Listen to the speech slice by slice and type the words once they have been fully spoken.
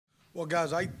Well,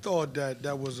 guys, I thought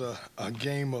that was a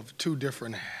game of two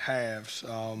different halves.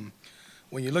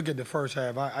 When you look at the first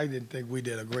half, I didn't think we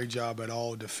did a great job at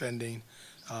all defending.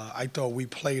 I thought we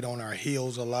played on our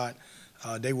heels a lot.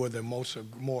 They were the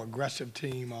more aggressive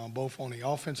team, both on the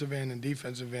offensive end and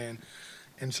defensive end.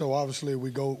 And so obviously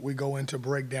we go into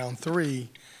breakdown three,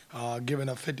 giving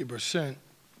up 50%.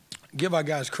 Give our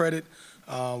guys credit.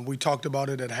 We talked about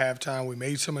it at halftime. We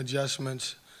made some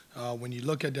adjustments. When you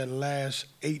look at that last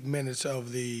 8 minutes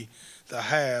of the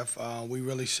half, we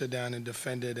really sit down and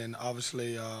defended, and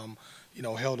obviously,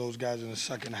 held those guys in the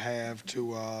second half to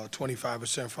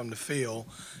 25% from the field.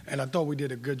 And I thought we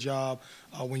did a good job.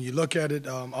 When you look at it,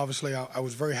 obviously, I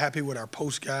was very happy with our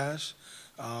post guys.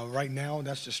 Right now,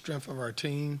 that's the strength of our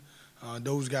team.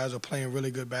 Those guys are playing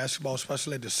really good basketball,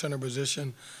 especially at the center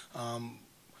position.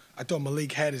 I thought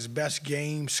Malik had his best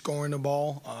game scoring the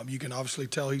ball. You can obviously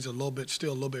tell he's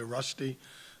still a little bit rusty.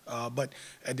 But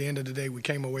at the end of the day, we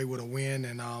came away with a win,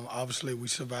 and obviously we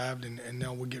survived, and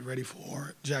now we'll get ready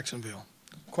for Jacksonville.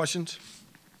 Questions?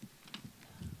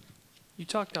 You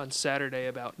talked on Saturday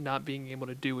about not being able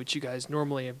to do what you guys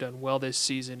normally have done well this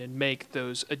season and make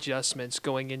those adjustments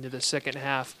going into the second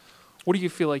half. What do you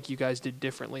feel like you guys did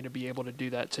differently to be able to do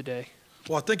that today?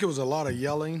 Well, I think it was a lot of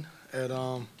yelling at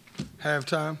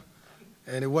halftime.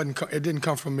 And it didn't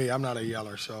come from me. I'm not a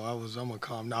yeller, so I'm a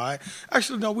calm.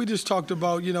 No, we just talked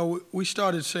about, we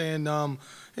started saying,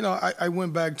 I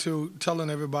went back to telling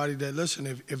everybody that, listen,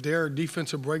 if there are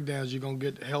defensive breakdowns, you're going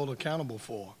to get held accountable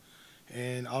for.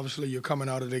 And obviously you're coming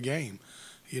out of the game.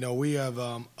 We have,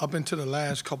 up into the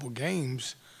last couple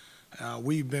games,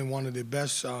 we've been one of the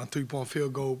best three-point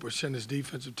field goal percentage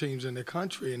defensive teams in the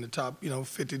country, in the top,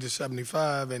 50 to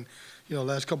 75. And,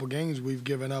 last couple games we've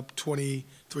given up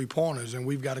 23 pointers, and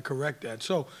we've got to correct that.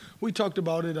 So we talked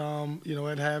about it, at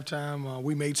halftime.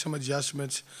 We made some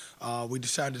adjustments. We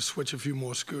decided to switch a few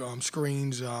more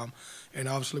screens, and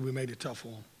obviously we made it tough for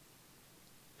them.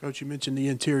 Coach, you mentioned the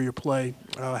interior play.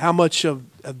 How much of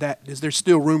that, is there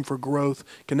still room for growth?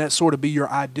 Can that sort of be your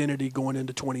identity going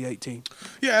into 2018?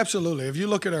 Yeah, absolutely. If you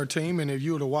look at our team, and if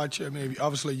you were to watch it, maybe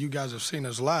obviously you guys have seen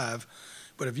us live,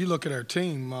 but if you look at our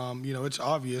team, it's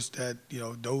obvious that,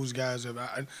 those guys have,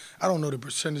 I don't know the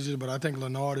percentages, but I think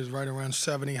Leonard is right around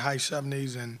 70, high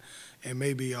 70s, and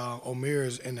maybe Omer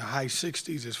is in the high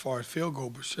 60s as far as field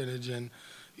goal percentage. And,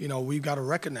 we've got to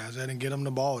recognize that and get them the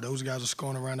ball. Those guys are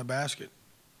scoring around the basket.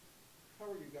 How are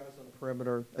you guys on the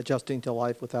perimeter adjusting to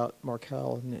life without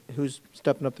Markel, and who's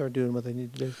stepping up there and doing what they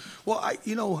need to do? Well,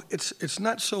 it's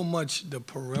not so much the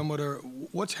perimeter.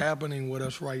 What's happening with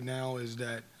us right now is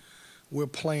that we're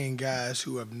playing guys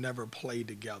who have never played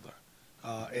together,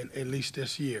 at least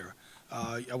this year.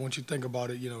 I want you to think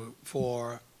about it,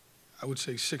 for, I would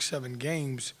say, 6-7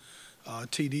 games,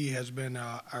 TD has been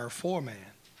our four-man.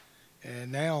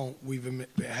 And now we've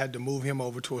had to move him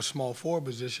over to a small forward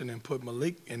position and put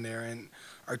Malik in there, and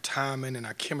our timing and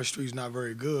our chemistry is not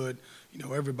very good.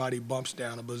 Everybody bumps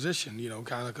down a position,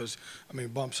 kind of because,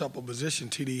 bumps up a position.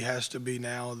 TD has to be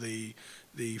now the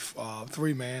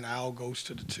three-man. Al goes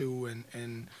to the two,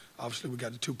 and obviously we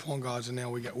got the 2 point guards, and now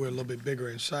we're a little bit bigger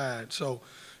inside. So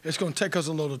it's going to take us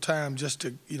a little time just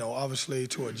to, obviously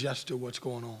to adjust to what's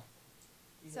going on.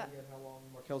 You know yet how long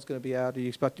Markel's going to be out? Are you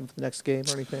expecting for the next game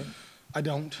or anything? I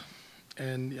don't,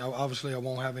 and obviously I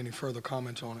won't have any further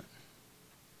comments on it.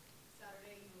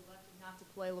 Saturday, you elected not to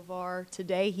play LeVar.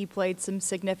 Today, he played some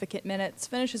significant minutes,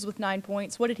 finishes with 9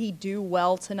 points. What did he do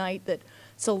well tonight that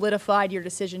solidified your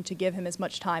decision to give him as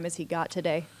much time as he got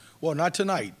today? Well, not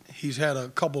tonight. He's had a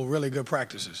couple really good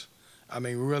practices.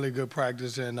 Really good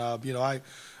practice, and I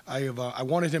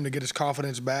wanted him to get his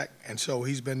confidence back, and so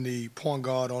he's been the point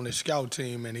guard on his scout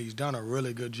team, and he's done a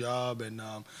really good job. And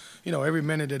every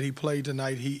minute that he played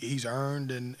tonight, he's earned,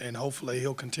 and hopefully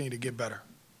he'll continue to get better.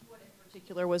 What in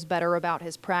particular was better about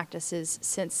his practices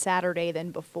since Saturday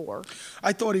than before?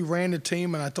 I thought he ran the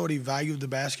team, and I thought he valued the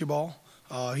basketball.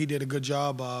 He did a good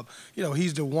job.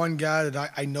 He's the one guy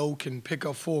that I know can pick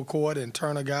up full court and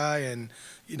turn a guy, and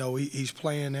he's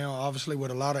playing now obviously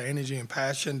with a lot of energy and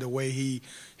passion the way he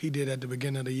did at the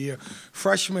beginning of the year.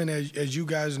 Freshmen, as you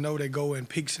guys know, they go in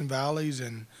peaks and valleys,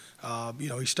 and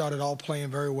he started off playing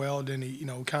very well, then he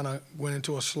kind of went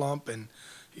into a slump, and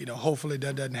hopefully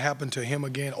that doesn't happen to him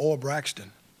again or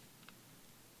Braxton.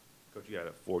 Coach, you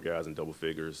got 4 guys in double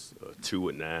figures, 2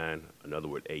 at 9, another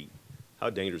with 8. How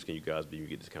dangerous can you guys be when you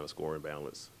get this kind of scoring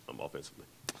balance offensively?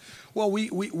 Well,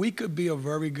 we could be a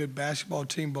very good basketball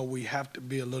team, but we have to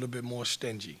be a little bit more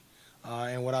stingy.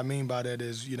 And what I mean by that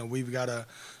is, we've got to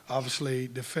obviously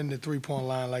defend the three-point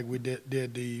line like we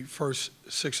did the first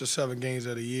 6 or 7 games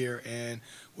of the year, and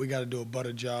we got to do a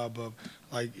better job of,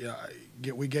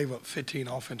 we gave up 15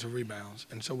 offensive rebounds,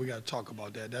 and so we got to talk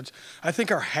about that. I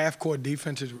think our half-court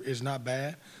defense is not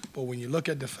bad, but when you look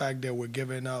at the fact that we're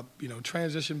giving up,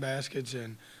 transition baskets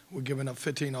and we're giving up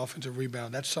 15 offensive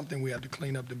rebounds, that's something we have to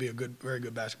clean up to be a very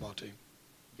good basketball team.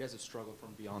 You guys have struggled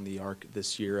from beyond the arc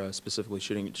this year, specifically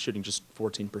shooting just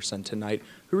 14% tonight.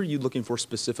 Who are you looking for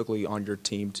specifically on your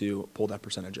team to pull that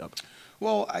percentage up?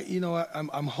 Well,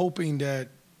 I'm hoping that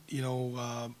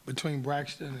between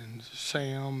Braxton and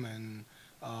Sam and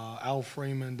Al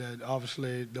Freeman, that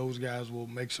obviously those guys will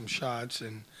make some shots.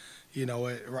 And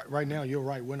right now you're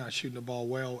right, we're not shooting the ball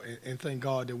well, and thank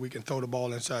God that we can throw the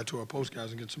ball inside to our post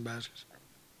guys and get some baskets.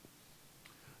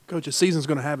 Coach, the season's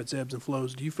going to have its ebbs and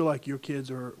flows. Do you feel like your kids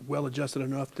are well adjusted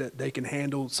enough that they can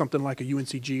handle something like a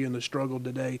UNCG and the struggle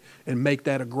today and make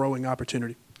that a growing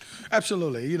opportunity?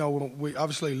 Absolutely. We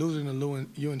obviously losing the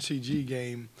UNCG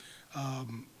game,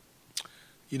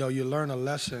 you learn a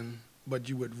lesson, but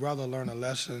you would rather learn a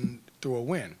lesson through a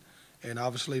win. And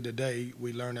obviously today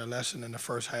we learned a lesson in the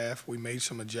first half. We made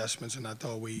some adjustments, and I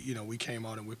thought we came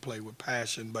out and we played with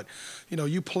passion. But,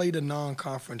 you played a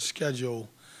non-conference schedule,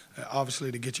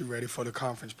 obviously to get you ready for the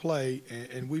conference play,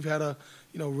 and we've had a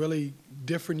really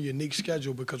different, unique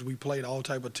schedule because we played all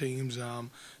type of teams,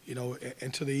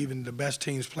 into even the best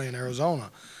teams playing Arizona,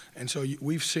 and so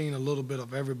we've seen a little bit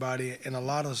of everybody and a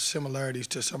lot of similarities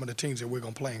to some of the teams that we're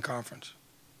going to play in conference.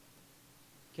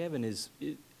 Kevin,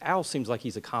 Al seems like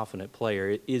he's a confident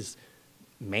player. Is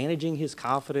managing his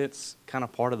confidence kind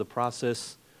of part of the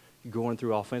process you're going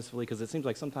through offensively? Because it seems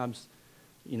like sometimes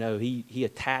he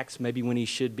attacks maybe when he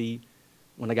should be,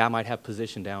 when a guy might have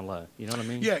position down low. You know what I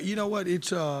mean? Yeah, you know what?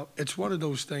 It's one of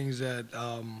those things that,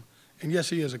 and yes,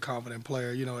 he is a confident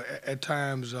player. At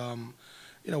times,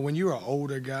 when you're an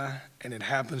older guy and it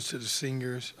happens to the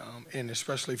seniors, and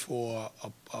especially for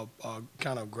a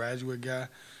kind of graduate guy,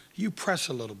 you press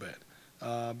a little bit.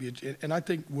 And I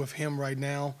think with him right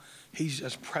now, he's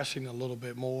just pressing a little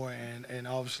bit more, and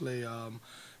obviously,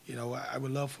 I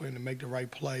would love for him to make the right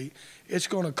play. It's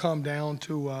going to come down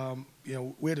to,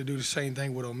 we had to do the same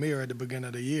thing with Amir at the beginning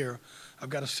of the year. I've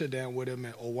got to sit down with him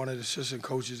or one of the assistant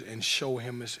coaches and show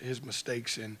him his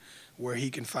mistakes and where he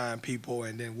can find people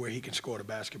and then where he can score the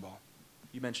basketball.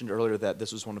 You mentioned earlier that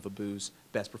this was one of Abu's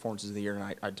best performances of the year, and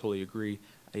I totally agree.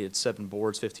 He had 7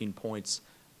 boards, 15 points,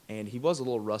 and he was a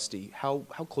little rusty. How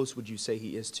close would you say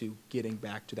he is to getting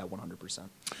back to that 100%?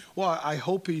 Well, I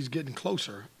hope he's getting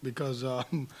closer because,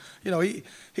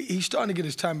 he's starting to get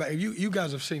his time back. You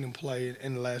guys have seen him play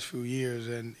in the last few years,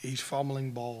 and he's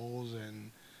fumbling balls,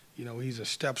 and, he's a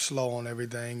step slow on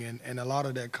everything, and a lot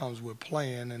of that comes with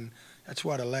playing, and that's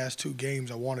why the last 2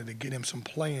 games I wanted to get him some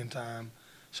playing time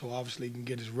so obviously he can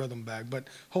get his rhythm back. But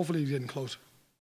hopefully he's getting closer.